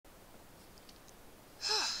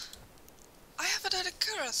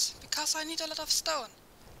cactus because I need a lot of stone.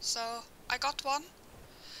 So I got one.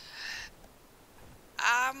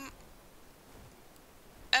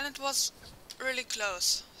 And it was really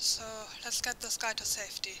close. So let's get this guy to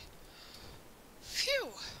safety. Phew!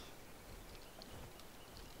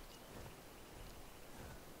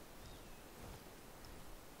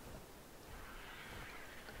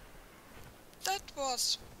 That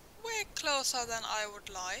was way closer than I would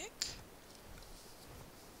like.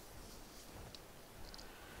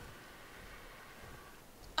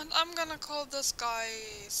 And I'm gonna call this guy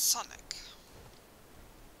Sonic.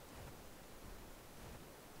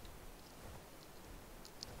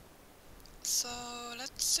 So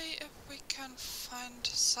let's see if we can find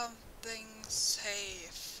something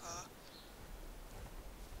safe.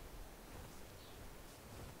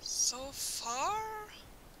 So far,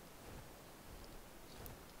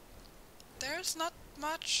 there's not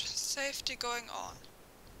much safety going on.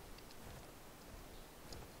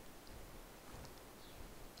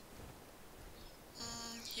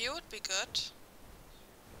 Here would be good.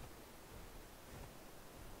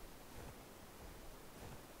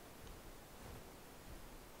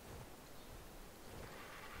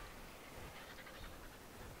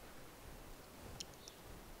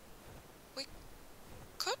 We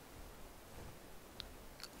could...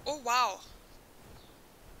 Oh wow!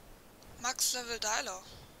 Max level Dilo.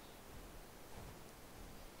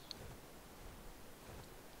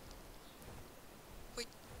 We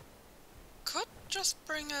could just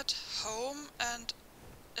bring it home and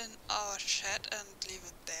in our shed and leave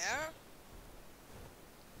it there.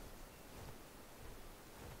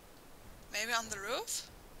 Maybe on the roof?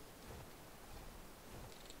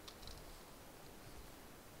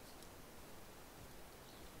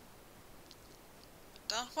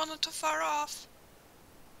 Don't want it too far off.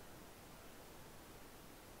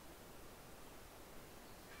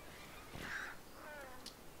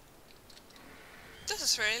 This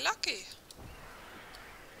is really lucky.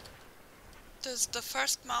 This is the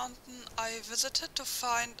first mountain I visited to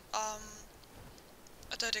find a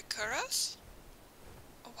Dedicuras.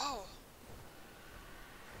 Oh wow.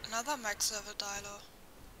 Another max level Dilo.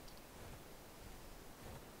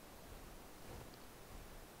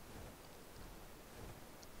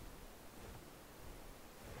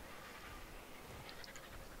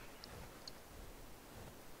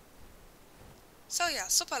 So yeah,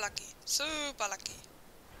 super lucky. Super lucky.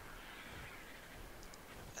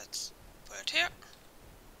 Let's put it here.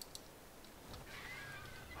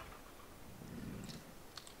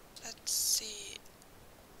 Let's see.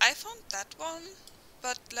 I found that one,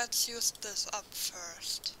 but let's use this up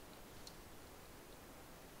first.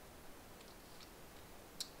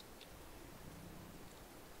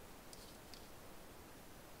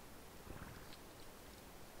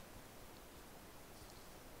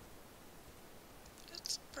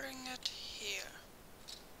 Let's bring it here.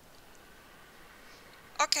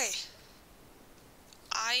 Okay.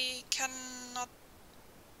 I cannot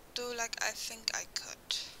do like I think I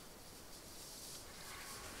could.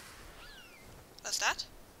 What's that?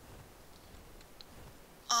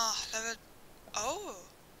 Ah, level... Oh!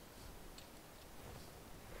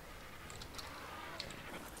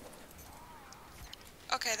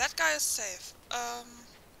 Okay, that guy is safe.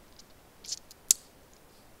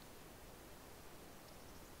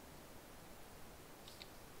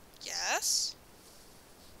 Yes?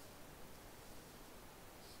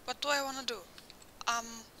 What do I wanna do?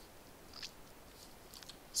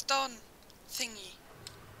 Stone thingy.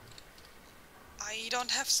 I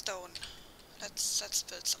don't have stone. Let's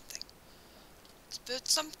build something. Let's build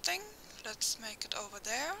something. Let's make it over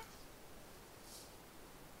there.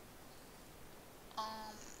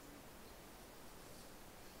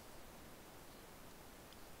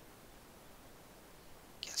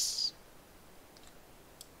 Yes.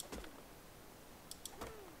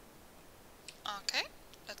 Okay,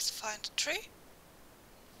 let's find a tree.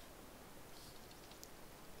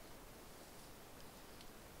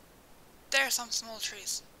 There are some small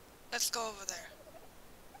trees. Let's go over there.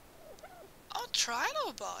 Oh,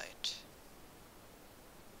 trilobite.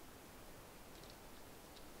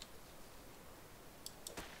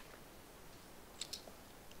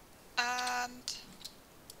 And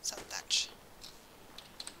some thatch.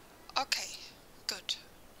 Okay, good.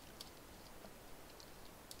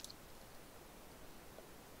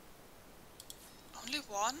 Only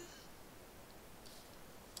one?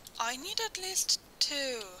 I need at least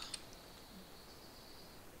two.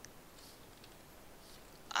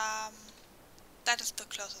 That is the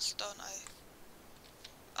closest stone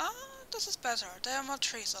this is better. There are more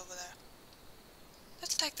trees over there.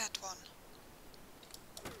 Let's take that one.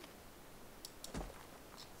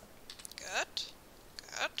 Good.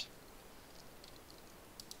 Good.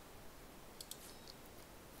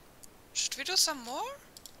 do some more?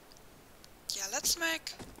 Yeah, let's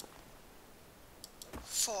make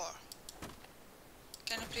 4.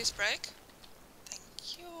 Can you please break?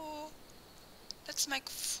 Thank you. Let's make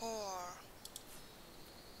 4.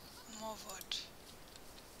 More wood.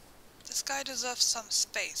 This guy deserves some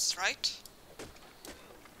space, right?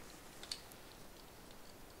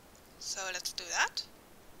 So let's do that.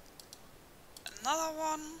 Another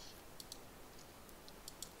one.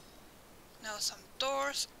 Now some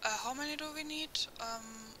doors. How many do we need?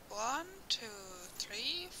 1, 2,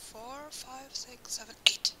 3, 4, 5, 6, 7,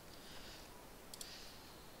 8.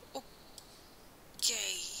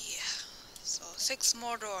 Okay. So 6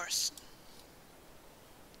 more doors.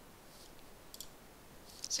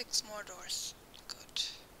 6 more doors. Good.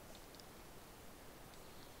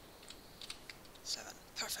 7.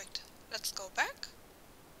 Perfect. Let's go back.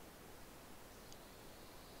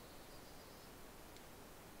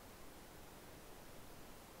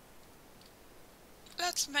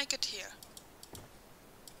 Let's make it here.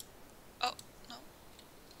 Oh, no.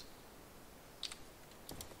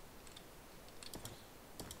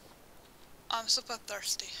 I'm super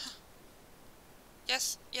thirsty.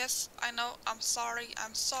 Yes, yes, I know. I'm sorry.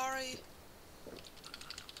 I'm sorry.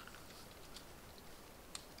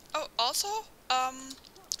 Oh, also,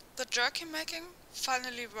 the jerky making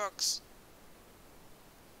finally works.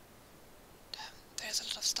 Damn, there's a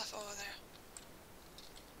lot of stuff over there.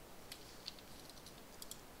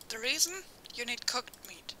 The reason? You need cooked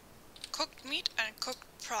meat. Cooked meat and cooked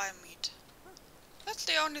prime meat. That's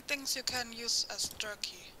the only things you can use as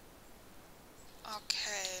jerky.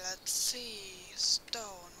 Okay, let's see.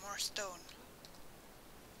 Stone, more stone.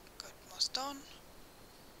 Good, more stone.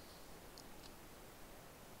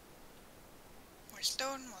 More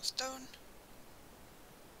stone, more stone.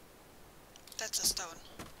 That's a stone.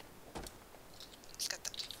 Let's get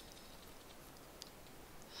that.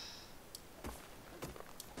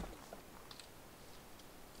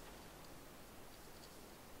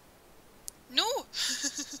 No!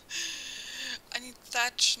 I need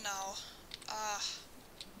thatch now. Ah.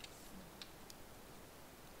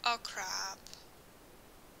 Oh crap.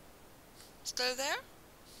 Still there?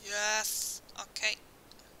 Yes. Okay.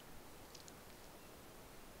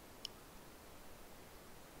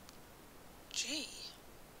 Gee.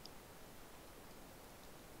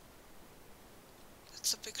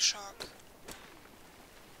 That's a big shark.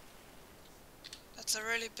 That's a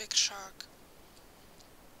really big shark.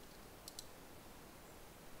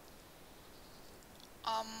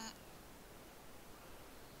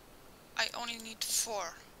 I only need 4.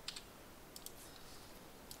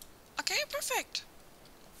 Okay, perfect.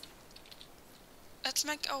 Let's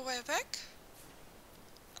make our way back.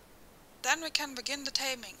 Then we can begin the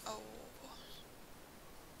taming. Oh.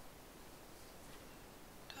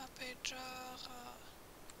 Tapejara.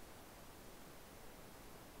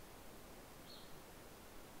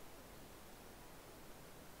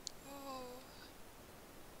 Oh.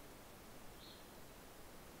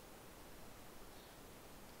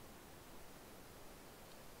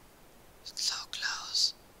 It's so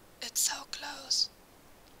close. It's so close.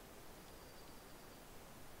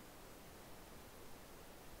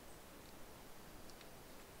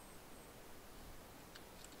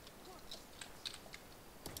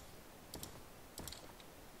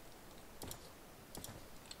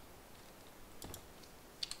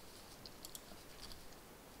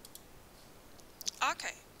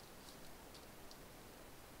 Okay.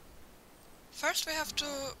 First we have to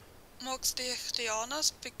mux the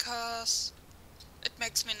honors because it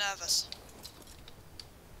makes me nervous.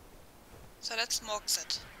 So let's mux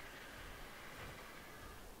it.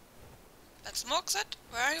 Let's mux it.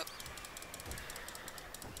 Where are you?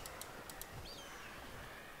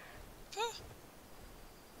 Huh.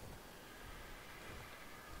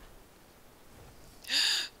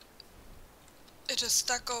 It is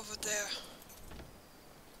stuck over there.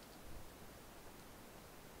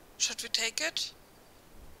 Should we take it?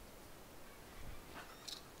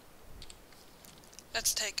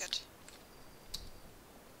 Let's take it.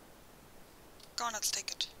 Go on, let's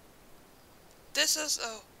take it. This is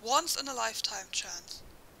a once in a lifetime chance.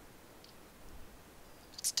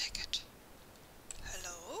 Let's take it.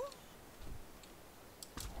 Hello?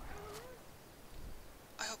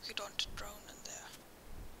 I hope you don't drone in there.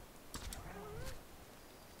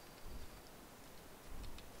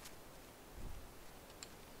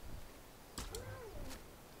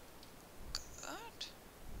 Good.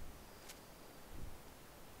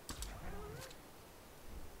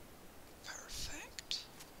 Perfect.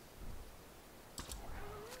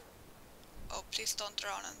 Oh, please don't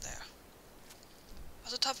drown in there.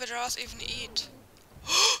 What do taperas even eat?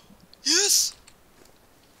 Yes!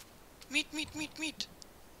 Meat, meat, meat, meat.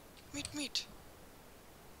 Meat, meat.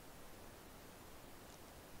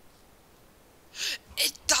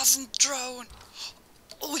 It doesn't drone!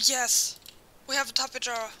 Oh yes! We have a tuppy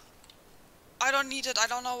jar. I don't need it. I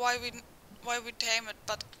don't know why we tame it,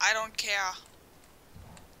 but I don't care.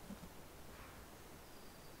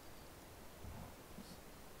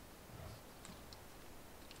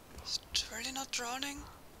 Is it really not droning?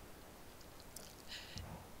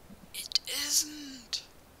 It isn't.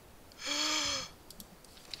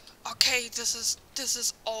 Okay, this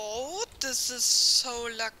is oh, this is so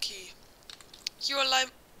lucky. You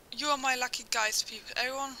are my lucky guys, people.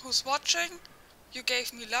 Everyone who's watching, you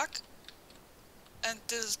gave me luck, and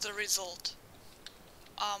this is the result.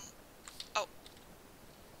 Oh,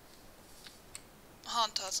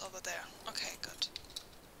 Hunter's over there. Okay, good.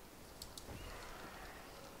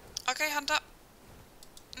 Okay, Hunter.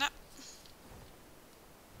 No.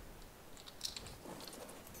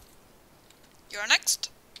 You're next.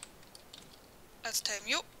 Let's tame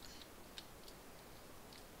you.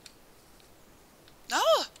 No!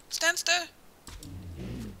 Stand still.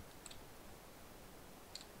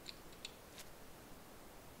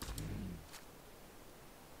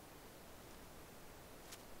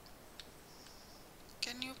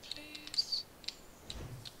 Can you please?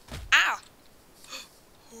 Ah!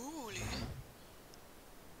 Holy.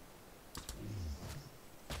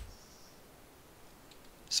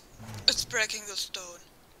 It's breaking the stone.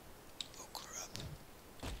 Oh crap.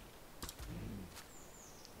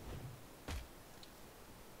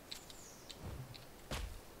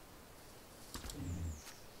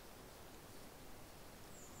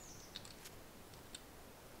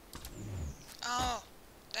 Oh,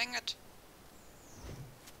 dang it.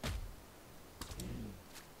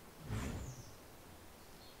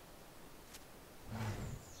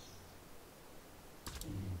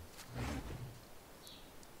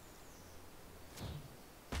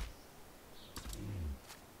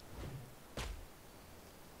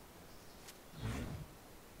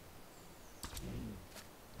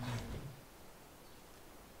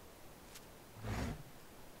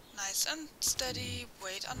 Nice and steady.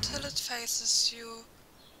 Wait until it faces you.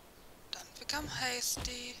 Don't become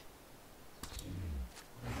hasty.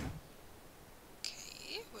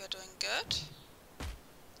 Okay, we're doing good.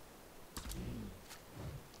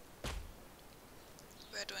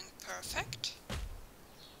 We're doing perfect.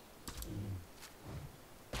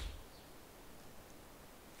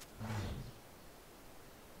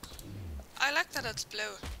 I like that it's blue.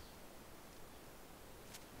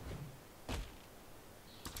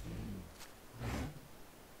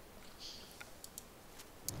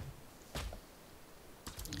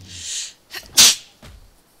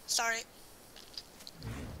 Sorry.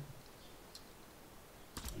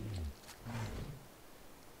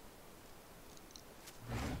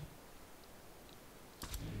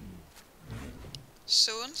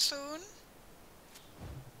 Soon, soon.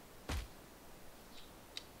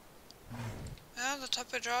 Yeah, the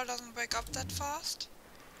tuppy jar doesn't wake up that fast.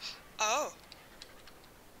 Oh.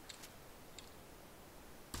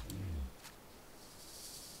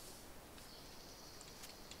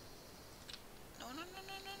 No, no, no,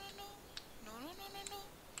 no, no, no, no. No, no, no, no, no.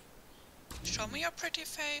 Show me your pretty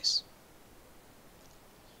face.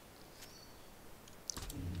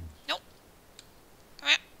 No. Come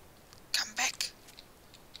here. Come back.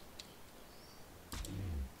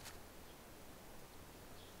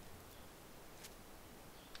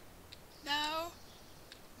 No.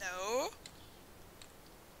 No.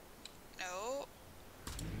 No.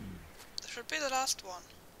 This should be the last one.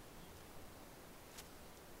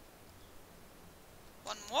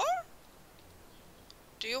 One more?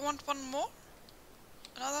 Do you want one more?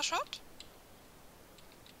 Another shot?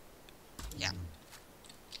 Yeah.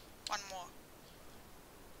 One more.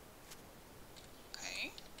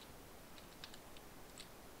 Okay.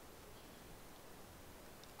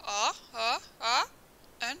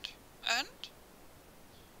 And?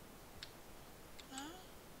 No?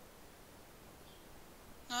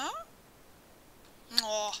 No?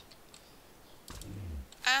 Oh.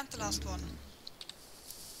 And the last one.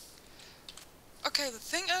 Okay, the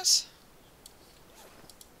thing is,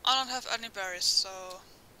 I don't have any berries, so...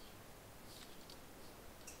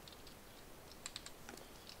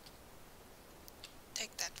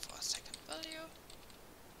 Take that for a second, will you?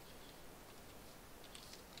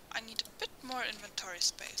 I need a bit more inventory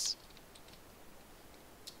space.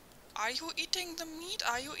 Are you eating the meat?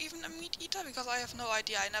 Are you even a meat eater? Because I have no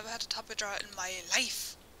idea. I never had a tuppy jar in my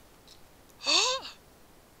life.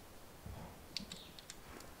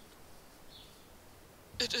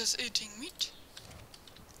 It is eating meat.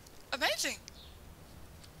 Amazing.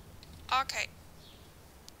 Okay.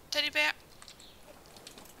 teddy bear.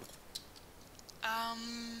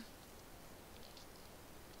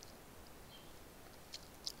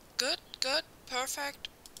 Good, good, perfect.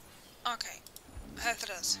 Okay, health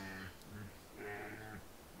it is.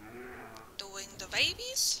 Doing the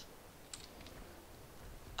babies.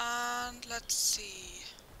 And let's see.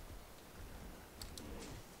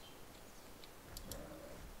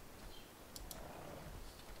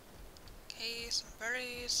 Okay, some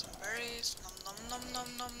berries, nom nom nom nom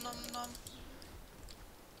nom nom nom.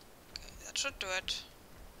 Okay, that should do it.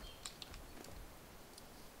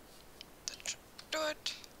 That should do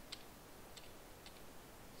it.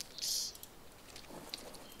 Let's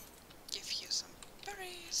give you some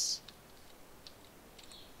berries.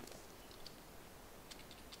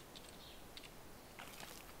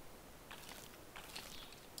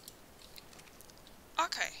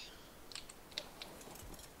 Okay.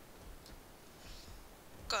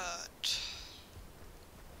 Good.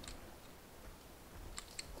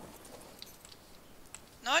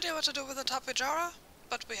 No idea what to do with the tapejara,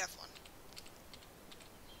 but we have one.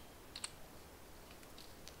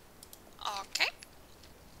 Okay.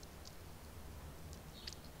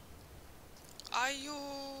 Are you...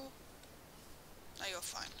 No, you're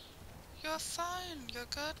fine. You're fine. You're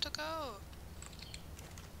good to go.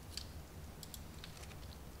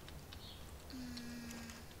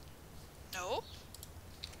 Nope.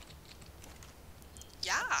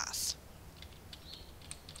 Yes.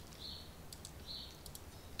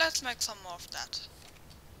 Let's make some more of that.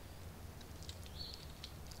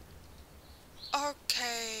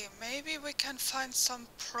 Okay, maybe we can find some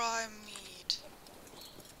prime meat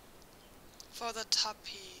for the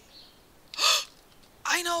tuppy.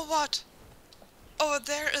 I know what! Over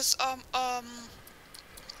there is a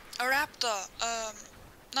raptor.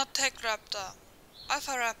 Not tech raptor,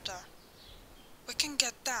 alpha raptor. We can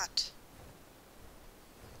get that.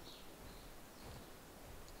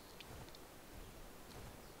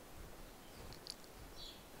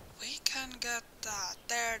 We can get that.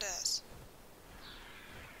 There it is.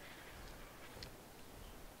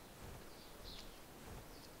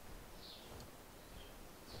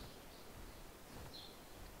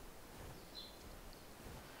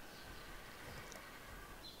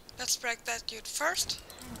 Let's break that dude first.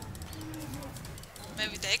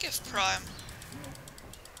 Maybe they give prime.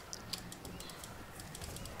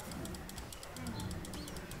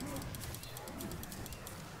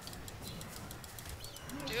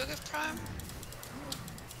 Do you give prime?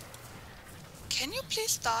 Can you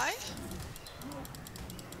please die?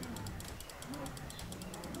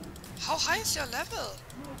 How high is your level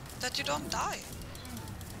that you don't die?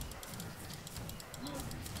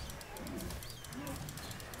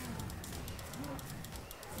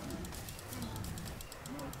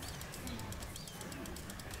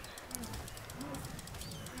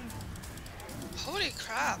 Holy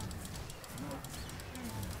crap.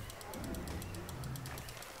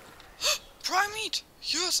 Prime meat!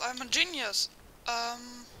 Yes, I'm a genius.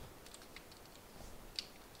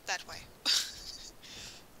 That way.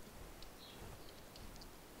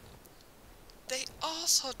 They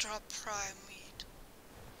also drop prime meat.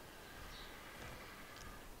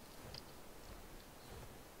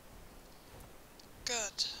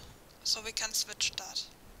 Good. So we can switch that.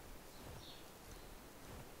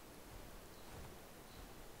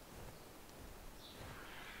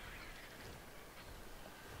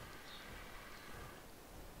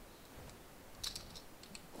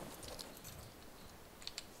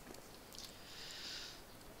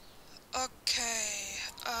 Okay,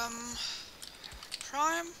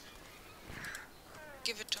 prime,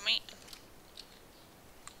 give it to me.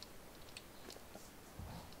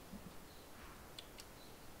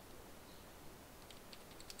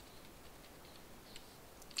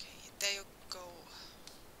 Okay, there you go.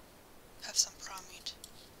 Have some prime meat.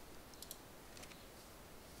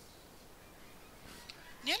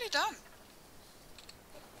 Nearly done.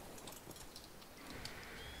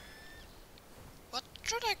 What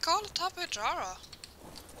should I call a tapejara?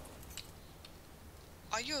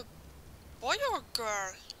 Are you a boy or a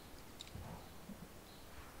girl?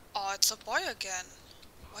 Oh, it's a boy again.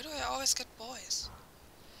 Why do I always get boys?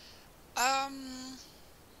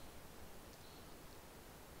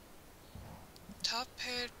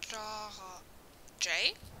 Tapejara.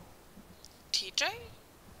 J? TJ?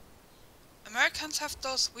 Americans have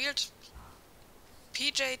those weird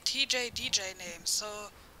PJ, TJ, DJ names,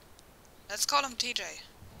 so let's call him TJ.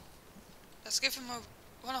 Let's give him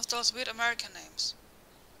one of those weird American names.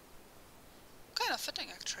 Kind of fitting,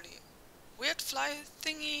 actually. Weird fly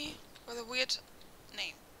thingy with a weird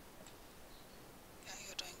name. Yeah,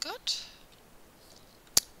 you're doing good.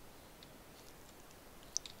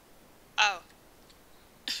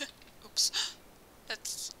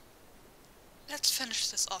 Let's finish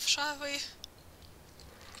this off, shall we?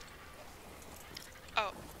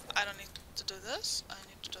 Oh, I don't need to do this. I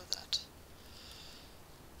need to do that.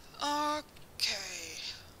 Okay.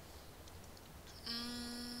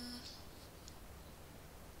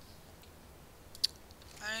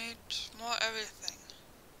 I need more everything.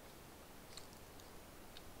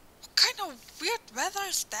 What kind of weird weather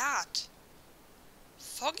is that?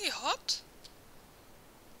 Foggy hot?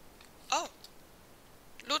 Oh.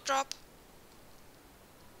 Loot drop.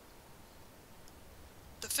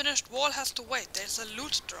 The finished wall has to wait. There's a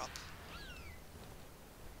loot drop.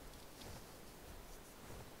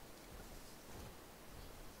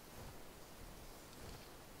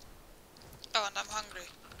 Oh, and I'm hungry.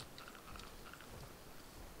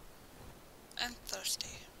 And thirsty.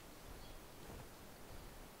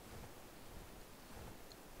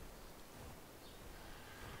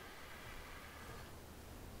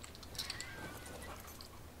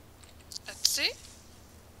 Let's see.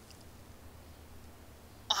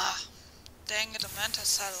 Ah, dang it, a mantis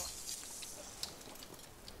saddle.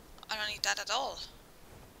 I don't need that at all.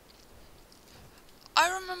 I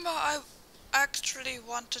remember I actually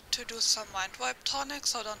wanted to do some mind wipe tonic,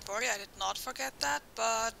 so don't worry, I did not forget that,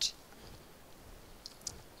 but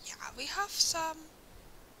yeah, we have some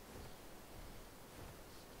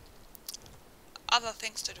other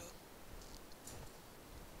things to do.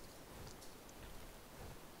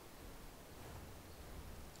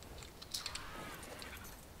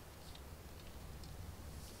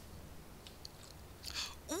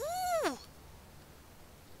 Ooh!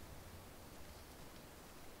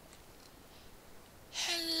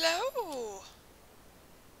 Hello!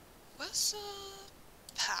 Where's the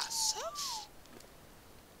passive?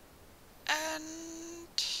 And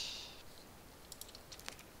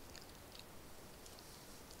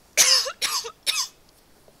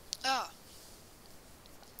ah,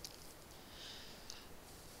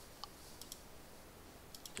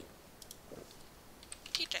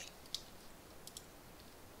 TJ.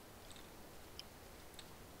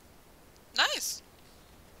 Nice!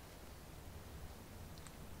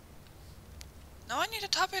 Now I need a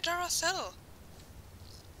Tapejara saddle.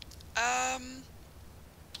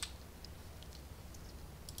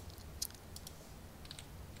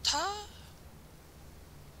 Ta...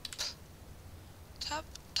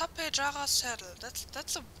 Tapejara saddle.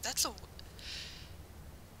 That's a...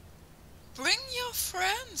 Bring your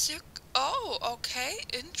friends. Oh, okay.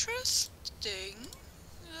 Interesting.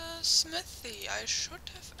 Smithy. I should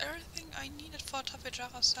have everything I needed for a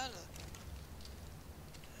Tapejara saddle.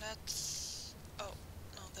 Let's... Oh,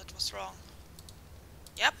 no, that was wrong.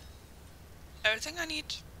 Yep. Everything I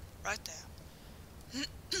need. Right there.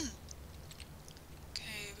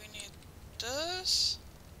 Okay, we need this.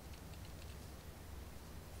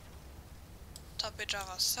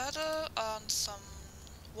 Tapejara saddle and some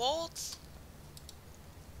walls.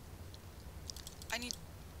 I need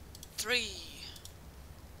 3.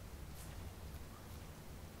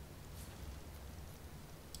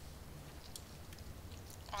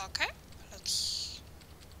 Okay, let's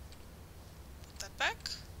put that back.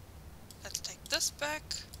 Let's take this back.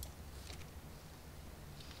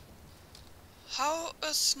 How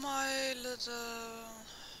is my little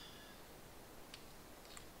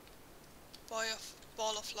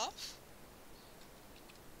ball of love?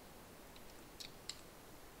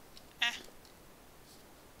 Eh.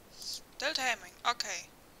 Still taming. Okay.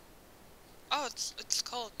 Oh, it's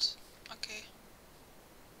cold. Okay.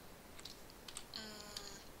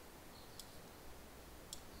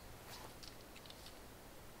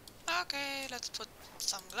 Okay, let's put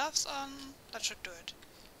some gloves on. That should do it.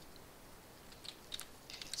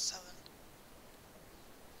 Okay, 7.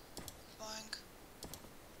 Boink.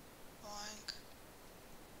 Boink.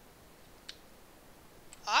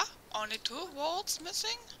 Ah? Only 2 walls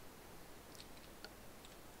missing?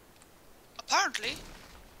 Apparently.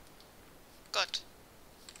 Good.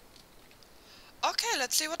 Okay,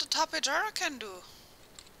 let's see what the Tapejara can do.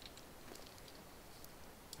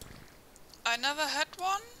 I never had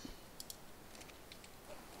one.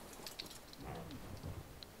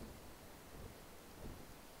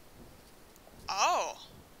 Oh.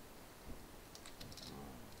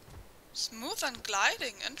 Smooth and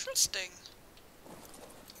gliding, interesting.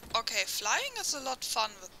 Okay, flying is a lot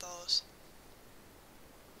fun with those.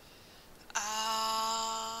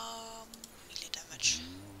 Melee damage.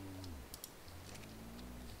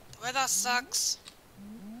 The weather sucks.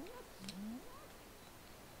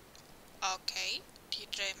 Okay,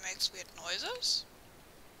 TJ makes weird noises.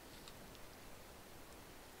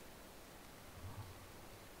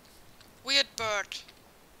 Weird bird.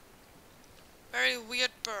 Very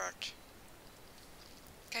weird bird.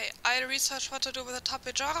 Okay, I research what to do with the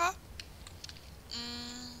tapejara.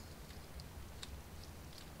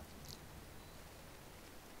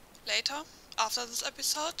 Later, after this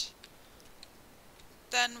episode.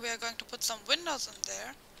 Then we are going to put some windows in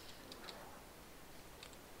there.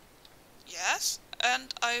 Yes,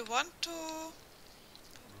 and I want to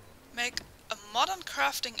make a modern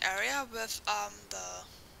crafting area with the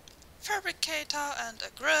fabricator and a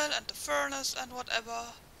grill and a furnace and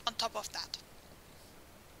whatever on top of that.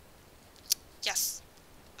 Yes,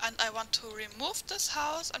 and I want to remove this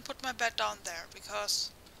house and put my bed down there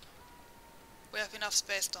because we have enough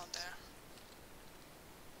space down there.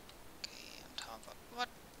 Okay, and how about what?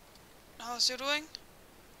 How's you doing?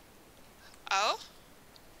 Oh?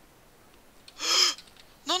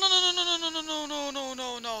 No, no, no, no, no, no, no, no, no, no,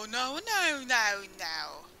 no, no, no, no, no,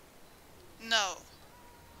 no. No.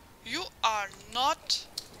 You are not.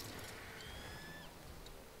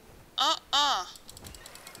 Uh-uh.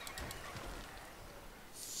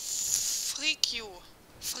 Freak you.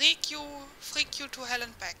 Freak you. Freak you to hell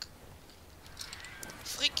and back.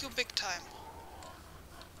 Freak you big time.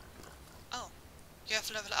 Oh. You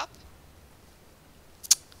have level up?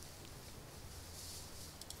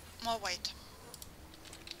 More weight.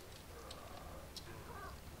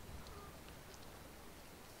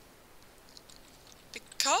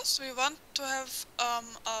 Because we want to have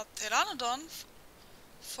a pteranodon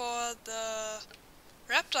for the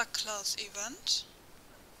raptor class event.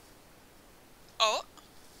 Oh.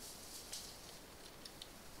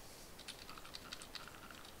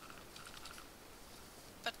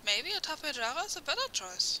 But maybe a tapejara is a better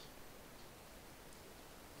choice.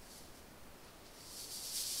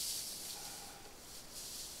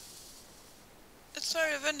 It's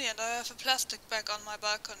very windy and I have a plastic bag on my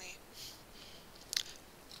balcony.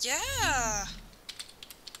 Yeah!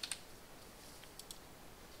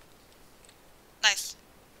 Nice.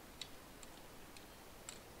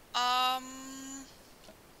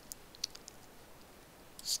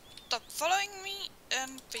 Stop following me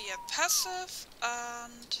and be a passive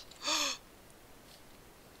and...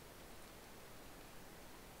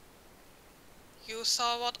 You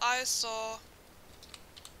saw what I saw.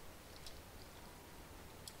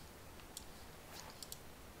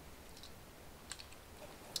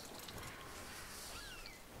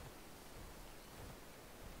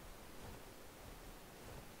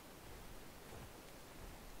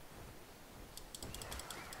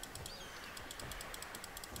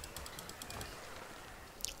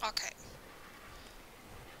 Okay.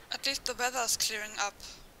 At least the weather is clearing up.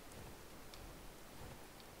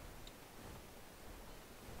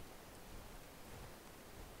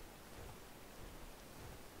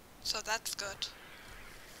 So that's good.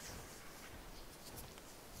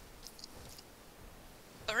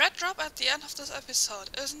 A red drop at the end of this episode.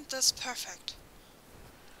 Isn't this perfect?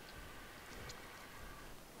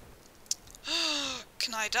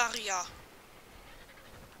 Cnidaria.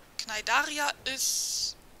 Cnidaria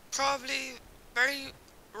is probably very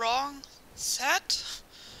wrong said,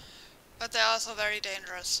 but they're also very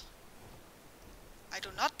dangerous. I do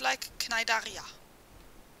not like Cnidaria.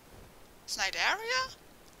 Snidaria?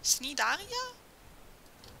 Snidaria?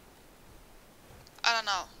 I don't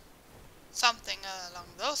know. Something along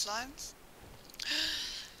those lines.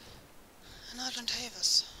 An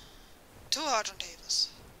Argentavis. 2 Argentavis.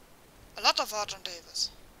 A lot of Argentavis.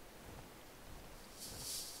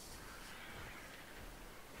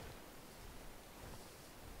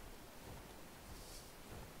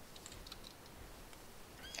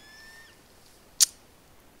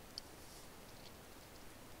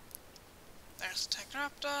 There's a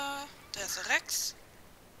Technopter. There's a Rex.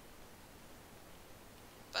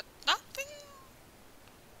 But nothing.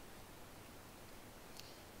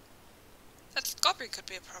 That Scorpion could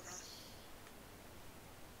be a problem.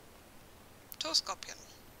 2 Scorpion.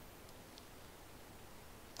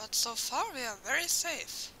 But so far we are very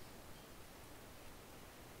safe.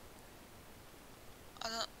 I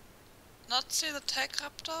don't not see the Tech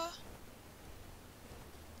Raptor.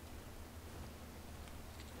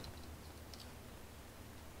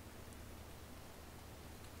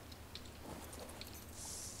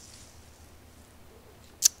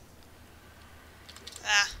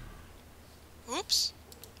 Ah. Oops.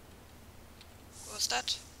 What was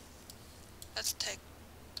that? Let's take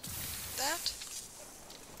that.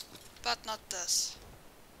 But not this.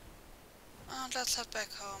 And let's head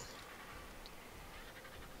back home.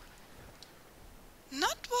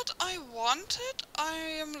 Not what I wanted. I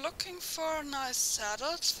am looking for nice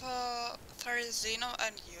saddles for Therizino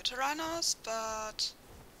and Uterinos, but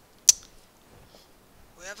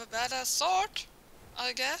we have a better sword,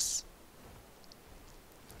 I guess.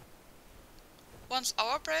 Once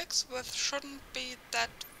hour breaks, we shouldn't be that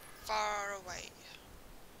far away.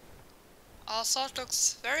 Our sword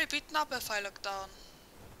looks very beaten up if I look down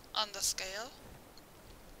on the scale.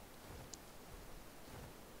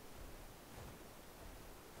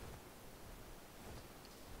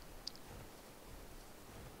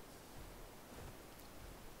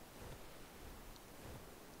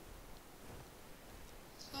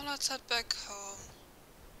 So let's head back home.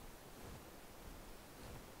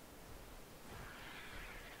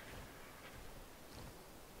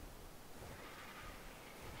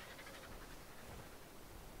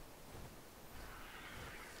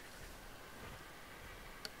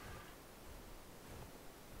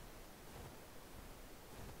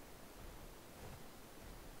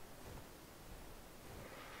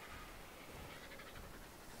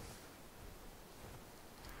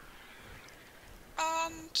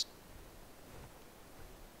 And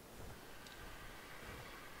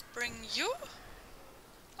bring you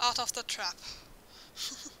out of the trap.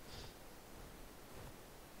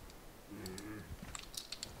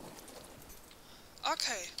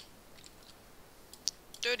 Okay.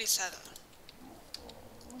 Dirty saddle.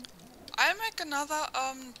 I'll make another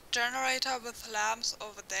generator with lamps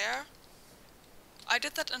over there. I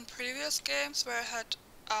did that in previous games where I had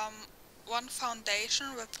one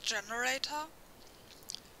foundation with generator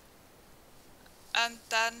and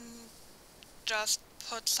then just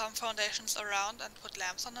put some foundations around and put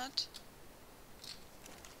lamps on it.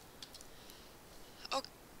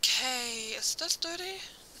 Okay, is this dirty?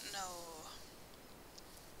 No.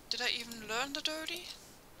 Did I even learn the dirty?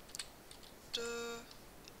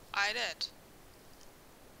 I did.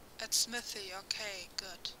 It's smithy, okay,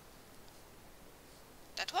 good.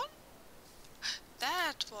 That one?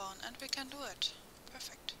 That one, and we can do it.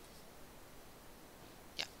 Perfect.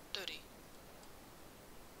 Yeah, dirty.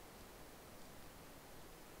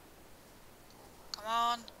 Come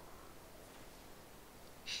on.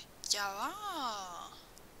 Ja,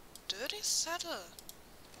 dirty saddle.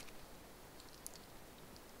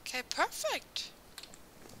 Okay, perfect.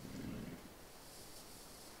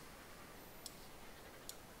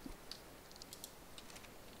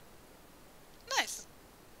 Nice.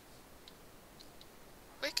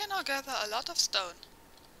 We can now gather a lot of stone.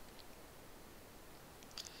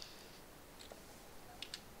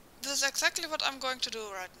 This is exactly what I'm going to do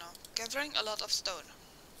right now. Gathering a lot of stone.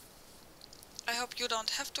 I hope you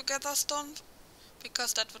don't have to gather stone,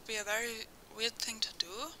 because that would be a very weird thing to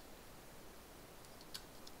do.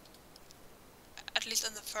 At least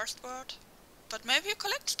in the first world. But maybe you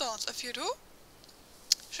collect stones. If you do,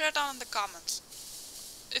 share it down in the comments.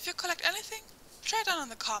 If you collect anything, share it down in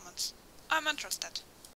the comments. I'm interested.